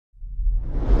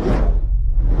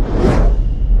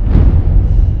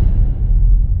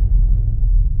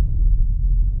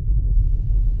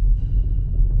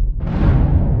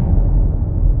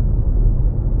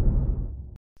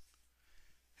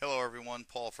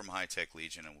Paul from High Tech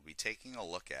Legion, and we'll be taking a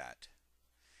look at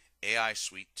AI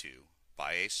Suite 2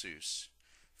 by Asus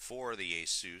for the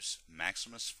Asus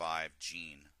Maximus 5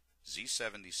 Gen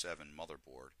Z77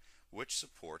 motherboard, which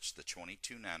supports the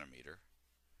 22 nanometer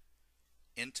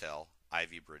Intel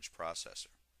Ivy Bridge processor.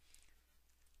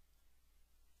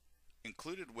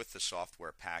 Included with the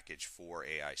software package for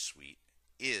AI Suite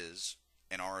is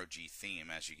an ROG theme,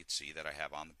 as you can see, that I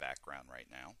have on the background right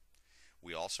now.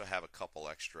 We also have a couple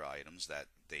extra items that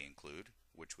they include,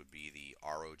 which would be the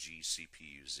ROG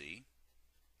CPU-Z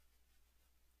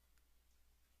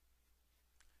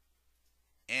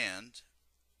and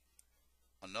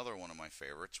another one of my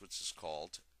favorites, which is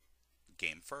called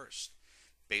Game First.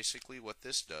 Basically what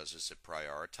this does is it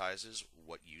prioritizes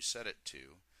what you set it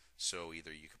to, so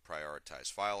either you could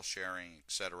prioritize file sharing,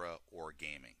 etc., or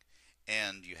gaming,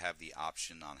 and you have the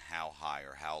option on how high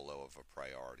or how low of a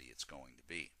priority it's going to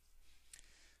be.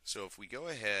 So if we go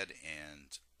ahead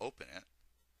and open it,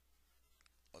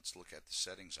 let's look at the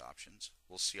settings options.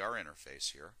 We'll see our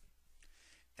interface here,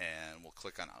 and we'll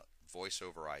click on Voice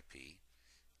over IP.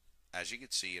 As you can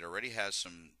see, it already has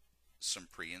some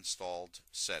pre-installed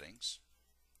settings,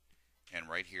 and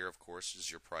right here, of course, is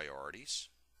your priorities.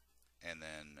 And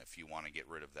then if you want to get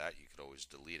rid of that, you could always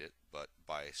delete it, but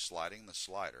by sliding the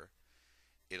slider,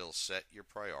 it'll set your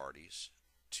priorities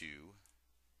to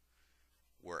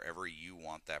wherever you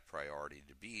want that priority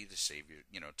to be to save you,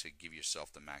 to give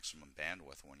yourself the maximum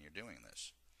bandwidth when you're doing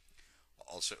this.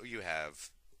 Also, you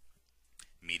have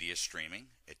media streaming.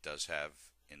 It does have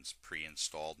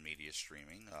pre-installed media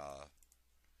streaming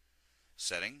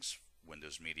settings: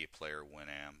 Windows Media Player,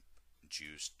 Winamp,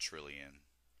 Juice, Trillion.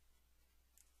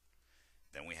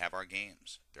 Then we have our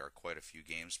games. There are quite a few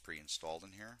games pre-installed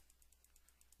in here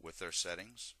with their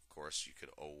settings. Of course, you could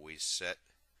always set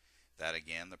that,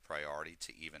 again, the priority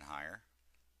to even higher,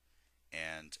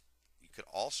 and you could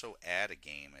also add a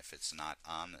game if it's not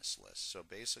on this list. So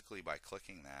basically, by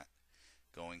clicking that,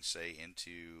 going say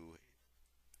into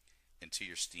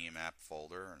your Steam app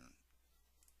folder and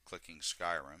clicking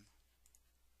Skyrim,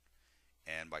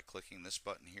 and by clicking this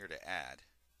button here to add,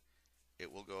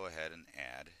 it will go ahead and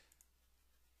add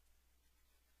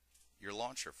your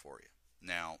launcher for you.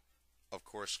 Now, of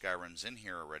course, Skyrim's in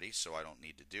here already, so I don't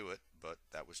need to do it, but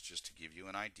that was just to give you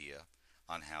an idea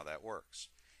on how that works.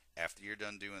 After you're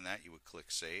done doing that, you would click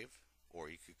Save, or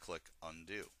you could click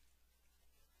Undo.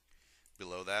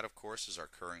 Below that, of course, is our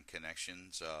current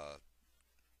connections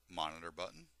monitor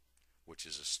button, which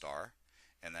is a star,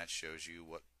 and that shows you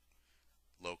what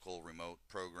local remote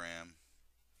program,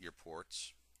 your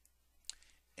ports,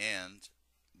 and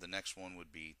the next one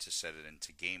would be to set it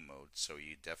into game mode, so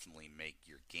you definitely make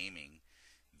your gaming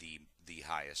the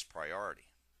highest priority.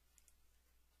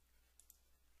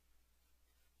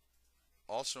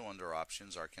 Also under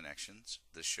options are connections.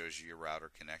 This shows you your router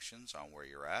connections on where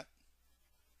you're at,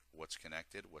 what's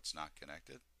connected, what's not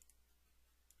connected.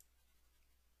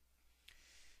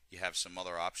 You have some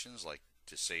other options like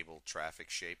disable traffic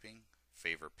shaping,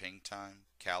 favor ping time,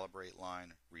 calibrate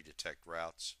line, redetect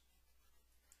routes.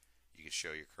 You can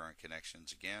show your current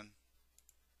connections again.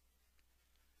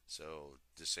 So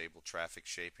disable traffic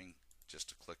shaping,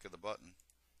 just a click of the button.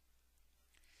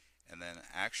 And then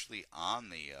actually on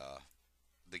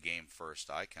the Game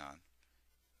First icon,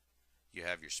 you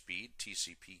have your speed,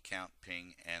 TCP count,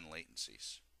 ping, and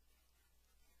latencies.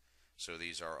 So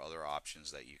these are other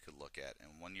options that you could look at.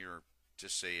 And when you're,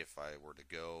 just say if I were to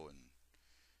go and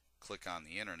click on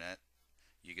the internet,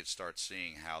 you can start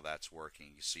seeing how that's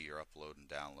working. You see your upload and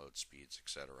download speeds,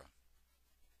 etc.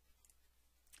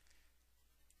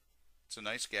 It's a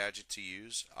nice gadget to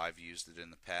use. I've used it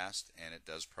in the past, and it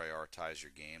does prioritize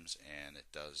your games, and it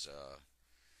does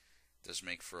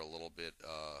make for a little bit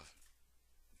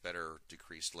better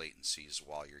decreased latencies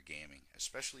while you're gaming,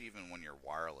 especially even when you're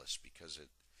wireless, because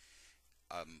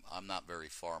I'm not very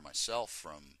far myself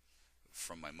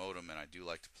from my modem, and I do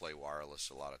like to play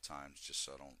wireless a lot of times, just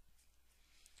so I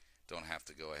don't have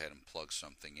to go ahead and plug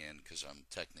something in, because I'm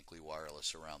technically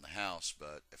wireless around the house.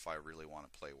 But if I really want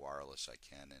to play wireless, I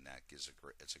can, and it's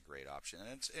a great option.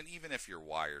 And even if you're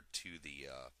wired to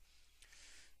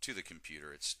the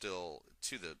computer, it's still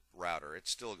to the router,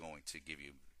 it's still going to give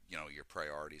you your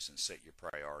priorities and set your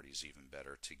priorities even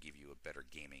better to give you a better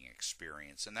gaming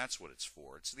experience. And that's what it's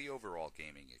for. It's the overall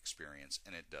gaming experience,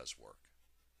 and it does work.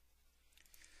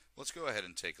 Let's go ahead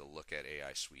and take a look at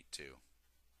AI Suite 2.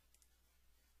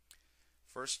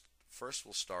 First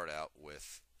we'll start out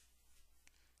with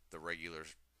the regular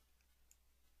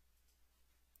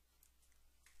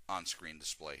on-screen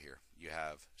display here. You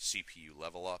have CPU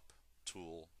level up,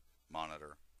 tool,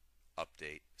 monitor,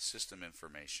 update, system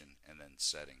information, and then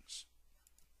settings.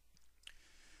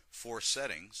 For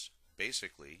settings,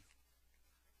 basically,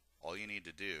 all you need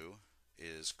to do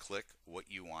is click what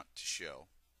you want to show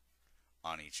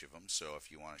on each of them. So if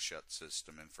you want to shut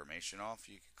system information off,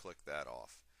 you can click that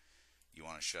off. You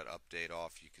want to shut update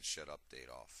off, you can shut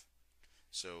update off.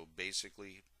 So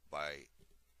basically, by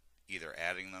either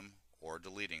adding them or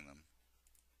deleting them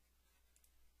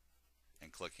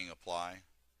and clicking apply,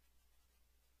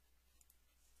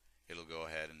 it'll go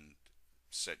ahead and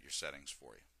set your settings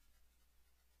for you.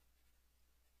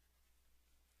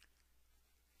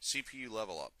 CPU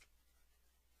level up.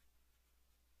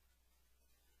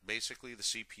 Basically, the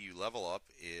CPU level up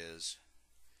is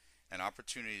an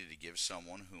opportunity to give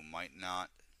someone who might not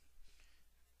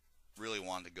really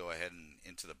want to go ahead and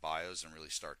into the BIOS and really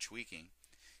start tweaking.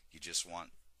 You just want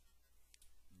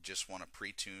to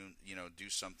pre-tune, do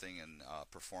something and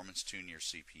performance tune your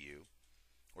CPU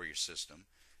or your system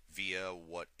via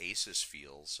what Asus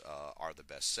feels are the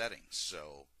best settings.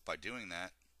 So by doing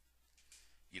that,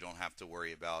 you don't have to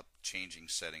worry about changing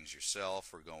settings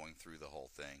yourself or going through the whole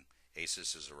thing.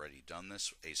 Asus has already done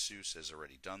this. Asus has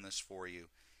already done this for you,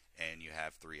 and you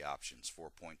have three options: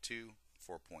 4.2,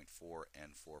 4.4,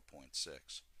 and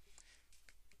 4.6.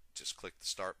 Just click the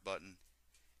start button,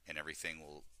 and everything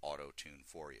will auto-tune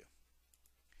for you.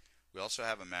 We also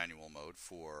have a manual mode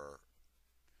for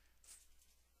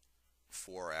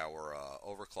our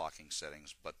overclocking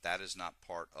settings, but that is not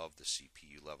part of the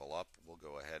CPU level up. We'll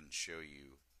go ahead and show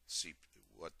you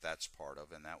what that's part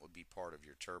of, and that would be part of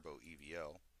your turbo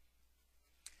EVO,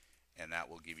 and that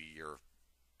will give you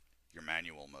your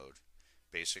manual mode.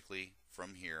 Basically,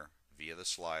 from here via the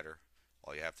slider,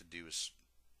 all you have to do is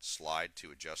slide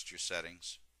to adjust your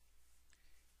settings,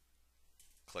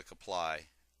 click apply,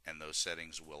 and those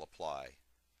settings will apply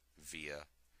via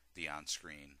the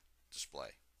on-screen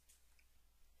display.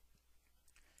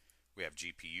 We have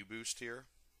GPU boost here.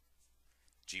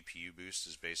 GPU boost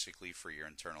is basically for your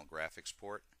internal graphics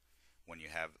port. When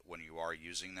you are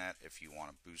using that, if you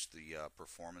want to boost the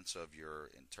performance of your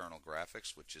internal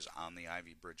graphics, which is on the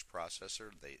Ivy Bridge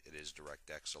processor, it is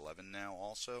DirectX 11 now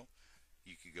also,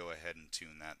 you could go ahead and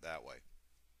tune that way.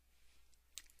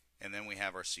 And then we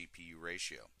have our CPU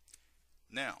ratio.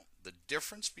 Now, the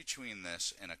difference between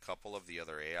this and a couple of the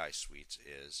other AI suites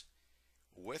is,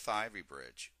 with Ivy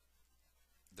Bridge,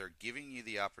 they're giving you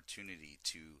the opportunity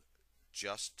to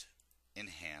just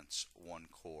enhance one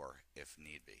core if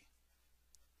need be.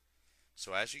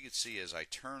 So as you can see, as I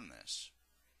turn this,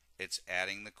 it's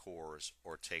adding the cores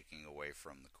or taking away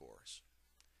from the cores,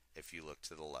 if you look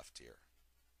to the left here.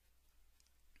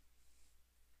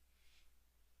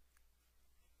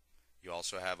 You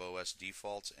also have OS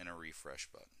defaults and a refresh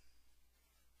button.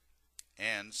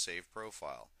 And save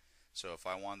profile. So if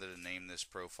I wanted to name this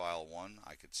profile 1,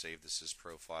 I could save this as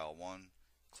profile 1,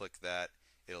 click that,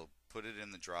 it'll put it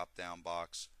in the drop down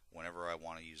box. Whenever I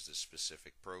want to use this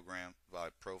specific profile,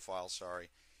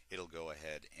 it'll go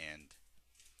ahead and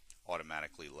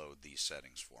automatically load these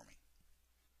settings for me.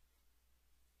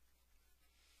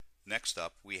 Next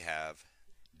up, we have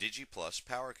DigiPlus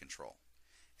Power Control.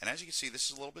 And as you can see, this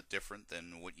is a little bit different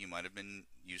than what you might have been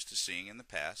used to seeing in the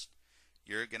past.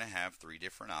 You're going to have three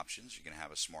different options. You're going to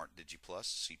have a Smart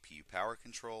DigiPlus CPU Power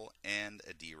Control and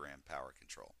a DRAM Power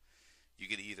Control. You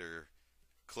could either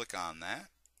click on that,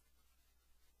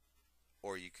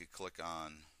 or you could click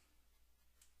on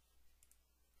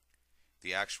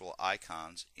the actual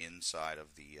icons inside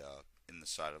of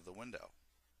the window.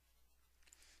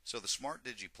 So the Smart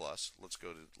DigiPlus, let's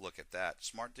go to look at that.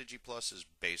 Smart DigiPlus is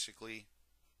basically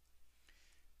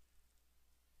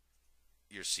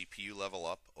your CPU level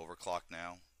up, overclock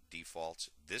now, defaults.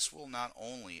 This will not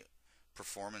only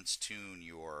performance tune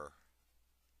your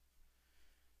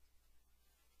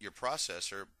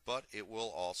processor, but it will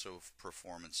also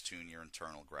performance tune your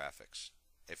internal graphics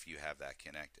if you have that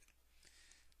connected.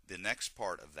 The next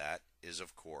part of that is,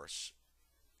 of course,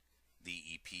 the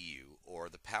EPU, or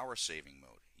the power saving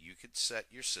mode. You could set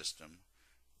your system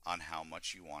on how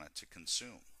much you want it to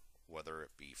consume, whether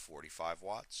it be 45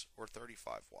 watts or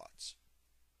 35 watts.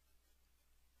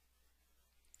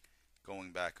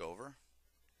 Going back over,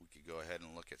 we could go ahead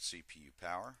and look at CPU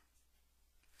power.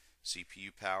 CPU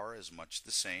power is much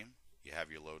the same. You have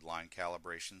your load line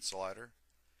calibration slider,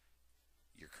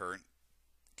 your current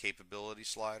capability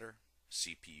slider,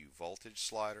 CPU voltage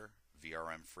slider,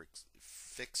 VRM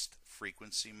fixed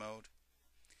frequency mode.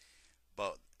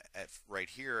 But right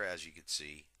here, as you can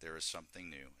see, there is something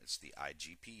new. It's the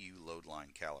iGPU load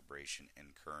line calibration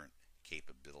and current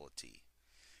capability.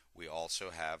 We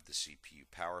also have the CPU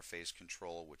power phase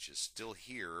control, which is still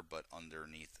here but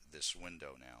underneath this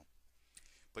window now.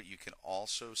 But you can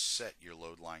also set your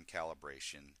load line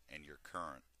calibration and your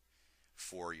current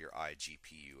for your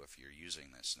iGPU if you're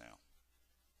using this now.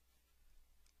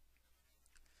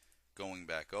 Going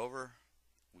back over,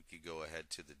 we could go ahead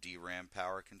to the DRAM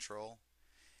power control,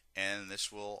 and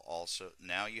this will also,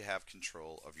 now you have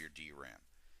control of your DRAM.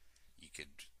 You could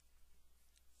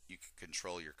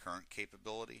control your current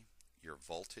capability, your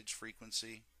voltage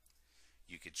frequency.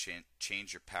 You could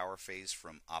change your power phase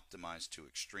from optimized to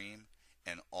extreme,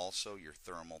 and also your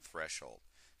thermal threshold.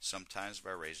 Sometimes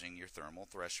by raising your thermal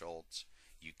thresholds,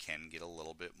 you can get a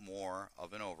little bit more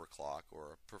of an overclock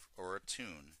or a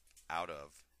tune out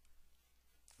of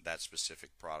that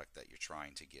specific product that you're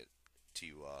trying to get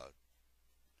to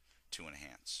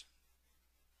enhance.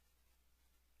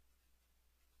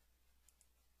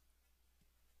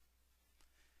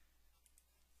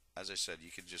 As I said,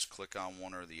 you could just click on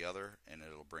one or the other and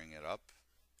it'll bring it up.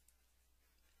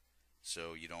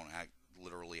 So you don't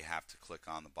literally have to click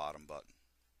on the bottom button.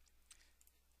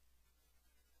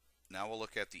 Now we'll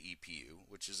look at the EPU,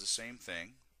 which is the same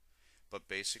thing, but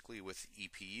basically with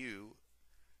EPU,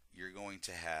 you're going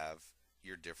to have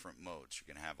your different modes.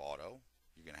 You're going to have auto,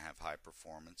 you're going to have high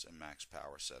performance and max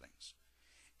power settings.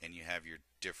 And you have your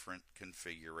different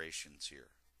configurations here: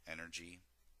 energy,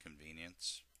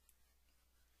 convenience,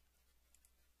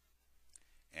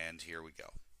 and here we go.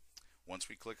 Once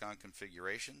we click on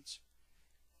configurations,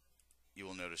 you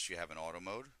will notice you have an auto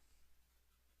mode,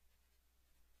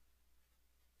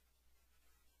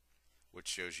 which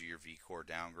shows you your vCore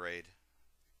downgrade,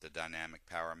 the dynamic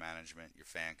power management, your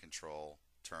fan control,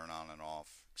 turn on and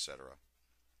off, etc.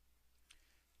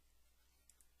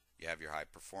 You have your high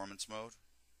performance mode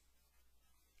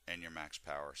and your max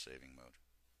power saving mode.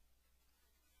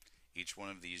 Each one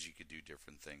of these you could do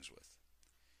different things with.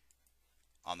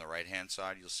 On the right hand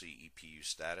side, you'll see EPU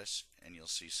status and you'll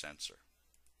see sensor.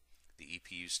 The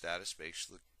EPU status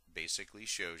basically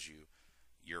shows you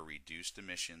your reduced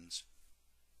emissions,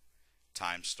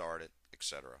 time started,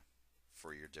 etc.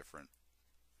 for your different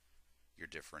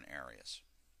areas.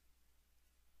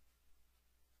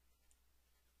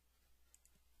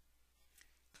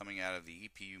 Coming out of the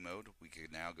EPU mode, we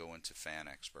could now go into Fan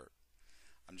Expert.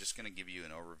 I'm just going to give you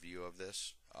an overview of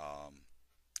this.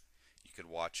 You could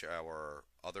watch our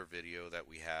other video that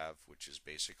we have, which is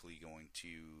basically going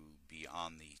to be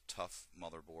on the tough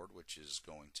motherboard, which is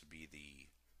going to be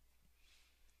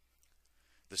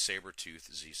the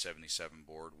Sabertooth Z77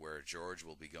 board, where George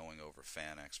will be going over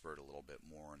Fan Expert a little bit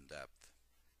more in depth.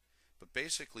 But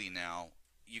basically now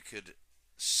you could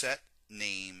set,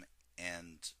 name,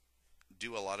 and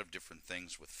do a lot of different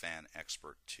things with Fan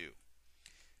Expert too.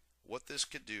 What this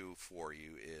could do for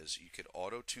you is you could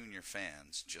auto-tune your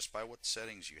fans just by what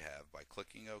settings you have. By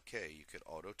clicking OK, you could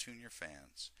auto-tune your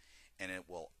fans, and it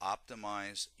will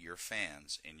optimize your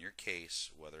fans in your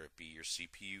case, whether it be your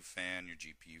CPU fan, your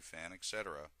GPU fan,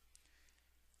 etc.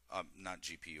 Not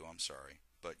GPU, I'm sorry,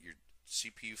 but your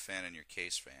CPU fan and your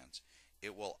case fans.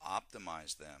 It will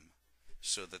optimize them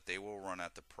so that they will run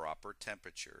at the proper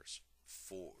temperatures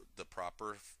for the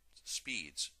proper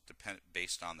speeds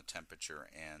based on the temperature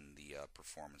and the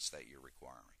performance that you're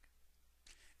requiring.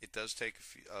 It does take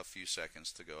a few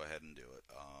seconds to go ahead and do it,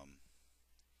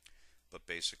 but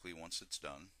basically once it's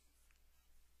done,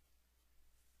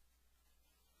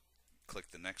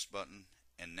 click the next button,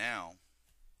 and now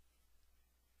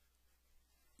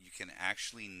you can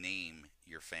actually name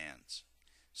your fans.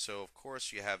 So of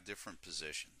course you have different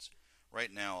positions.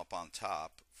 Right now up on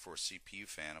top for CPU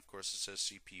fan, of course it says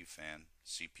CPU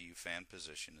fan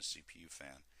position is CPU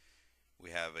fan. We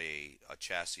have a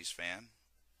chassis fan,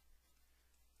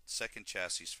 second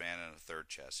chassis fan, and a third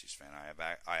chassis fan.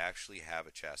 I actually have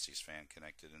a chassis fan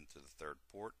connected into the third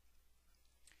port.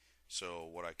 So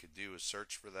what I could do is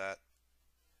search for that.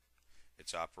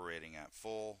 It's operating at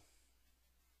full.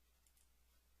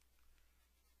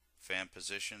 Fan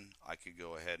position, I could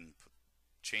go ahead and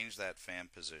change that fan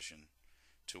position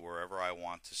to wherever I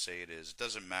want to say it is. It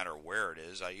doesn't matter where it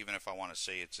is. Even if I want to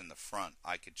say it's in the front,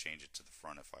 I could change it to the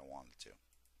front if I wanted to.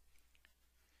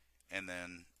 And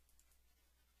then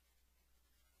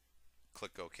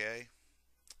click OK,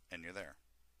 and you're there.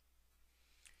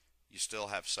 You still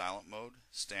have silent mode,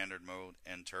 standard mode,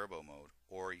 and turbo mode,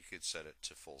 or you could set it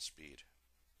to full speed.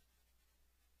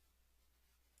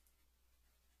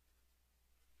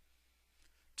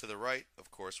 To the right,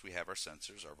 of course, we have our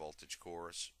sensors, our voltage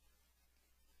cores,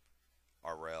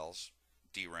 our rails,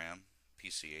 DRAM,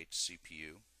 PCH,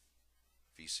 CPU,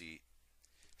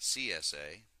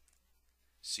 CSA,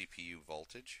 CPU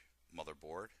voltage,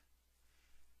 motherboard,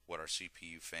 what our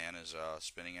CPU fan is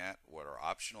spinning at, what our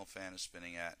optional fan is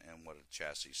spinning at, and what a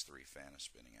chassis 3 fan is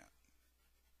spinning at.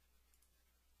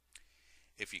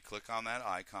 If you click on that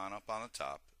icon up on the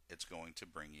top, it's going to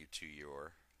bring you to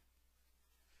your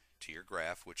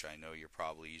graph, which I know you're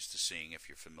probably used to seeing if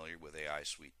you're familiar with AI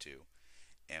Suite 2.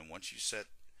 And once you set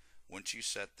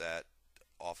that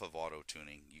off of auto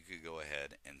tuning, you could go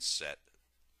ahead and set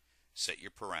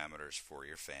your parameters for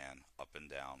your fan up and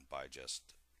down by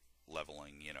just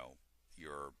leveling,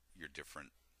 your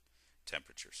different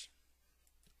temperatures.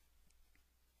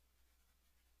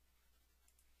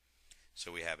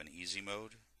 So we have an easy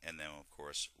mode, and then of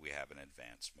course we have an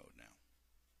advanced mode now.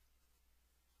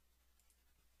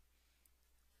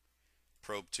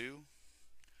 Probe 2.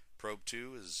 Probe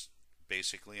 2 is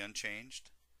basically unchanged.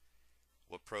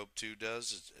 What Probe 2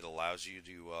 does is it allows you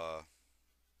to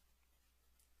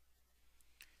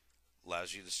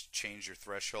change your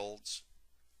thresholds.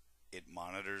 It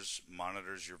monitors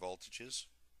your voltages,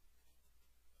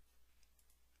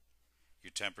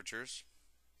 your temperatures,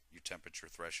 your temperature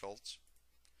thresholds,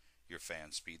 your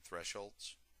fan speed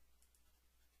thresholds,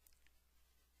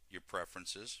 your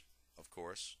preferences, of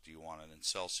course. Do you want it in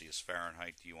Celsius,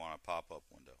 Fahrenheit? Do you want a pop-up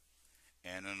window?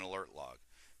 And an alert log.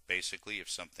 Basically, if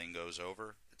something goes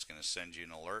over, it's going to send you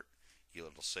an alert.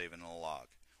 It'll save in a log.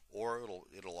 Or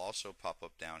it'll also pop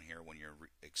up down here when you're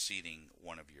exceeding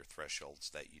one of your thresholds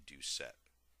that you do set.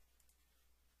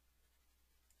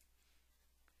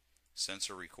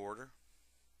 Sensor recorder.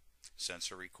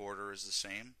 Sensor recorder is the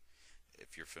same.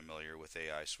 If you're familiar with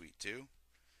AI Suite 2,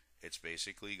 it's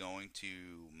basically going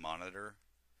to monitor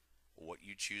what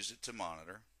you choose it to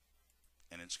monitor,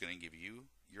 and it's going to give you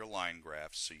your line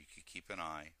graphs so you can keep an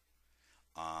eye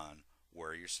on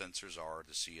where your sensors are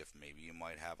to see if maybe you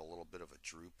might have a little bit of a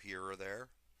droop here or there.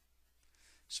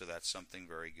 So that's something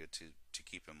very good to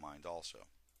keep in mind also.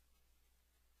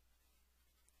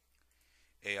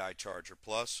 AI Charger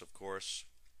Plus, of course.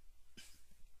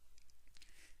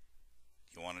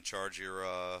 You want to charge your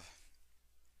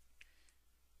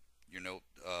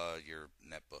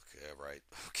netbook, right?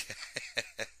 Okay.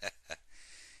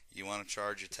 You want to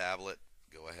charge a tablet,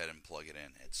 go ahead and plug it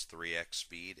in. It's 3x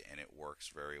speed and it works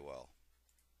very well.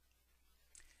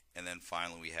 And then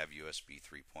finally we have USB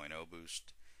 3.0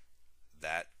 boost.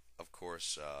 That, of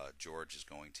course, George is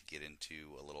going to get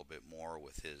into a little bit more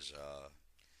with his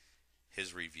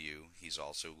review. He's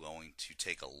also going to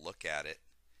take a look at it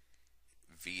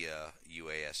via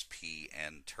UASP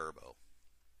and turbo.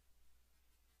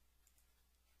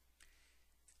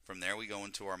 From there we go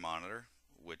into our monitor,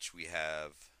 which we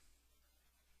have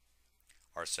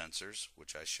our sensors,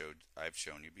 which I've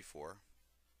shown you before,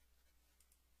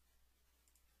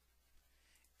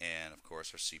 and of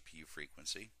course our CPU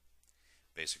frequency.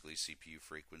 Basically, CPU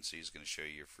frequency is going to show you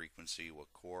your frequency,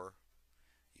 what core.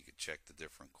 You can check the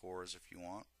different cores if you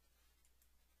want.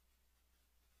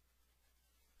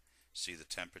 See the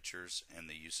temperatures and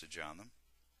the usage on them.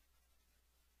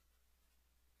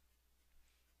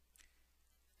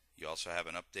 You also have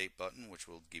an update button, which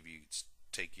will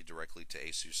take you directly to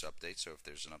Asus update. So if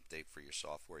there's an update for your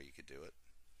software, you could do it.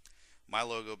 My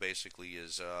logo basically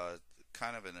is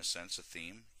kind of, in a sense, a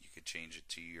theme. You could change it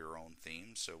to your own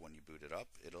theme, so when you boot it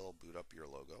up, it'll boot up your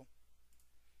logo.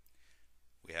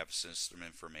 We have system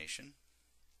information.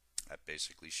 That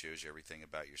basically shows you everything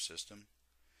about your system.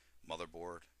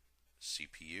 Motherboard,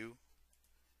 CPU,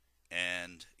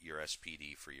 and your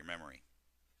SPD for your memory.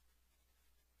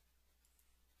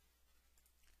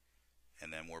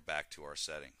 And then we're back to our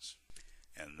settings.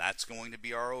 And that's going to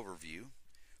be our overview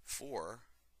for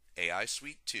AI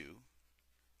Suite 2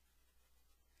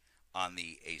 on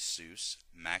the Asus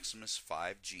Maximus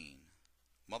 5 Gene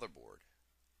motherboard.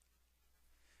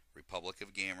 Republic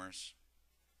of Gamers.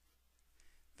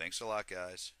 Thanks a lot,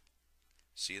 guys.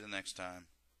 See you the next time.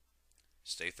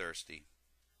 Stay thirsty.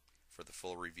 For the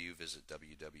full review, visit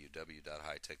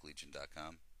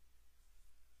www.hightechlegion.com.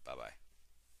 Bye-bye.